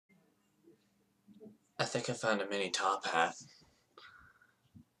I think I found a mini top hat.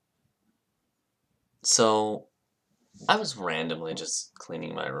 So, I was randomly just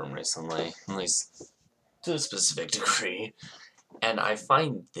cleaning my room recently, at least to a specific degree, and I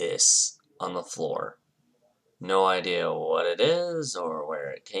find this on the floor. No idea what it is or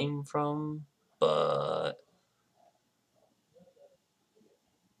where it came from, but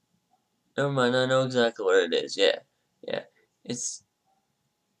never mind, I know exactly what it is. Yeah, yeah. It's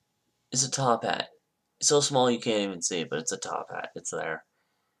it's a top hat. It's so small you can't even see it, but it's a top hat. It's there.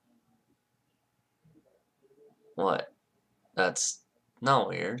 What? That's not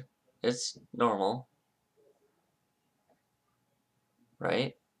weird. It's normal,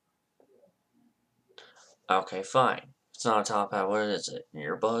 right? Okay, fine. It's not a top hat. What is it? An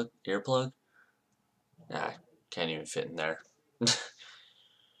earbud? Earplug? Nah, can't even fit in there.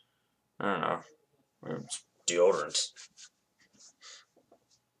 I don't know. It's deodorant.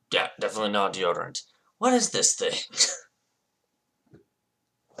 Yeah, definitely not deodorant. What is this thing?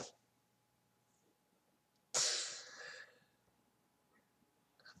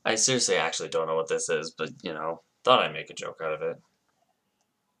 I seriously actually don't know what this is, but, thought I'd make a joke out of it.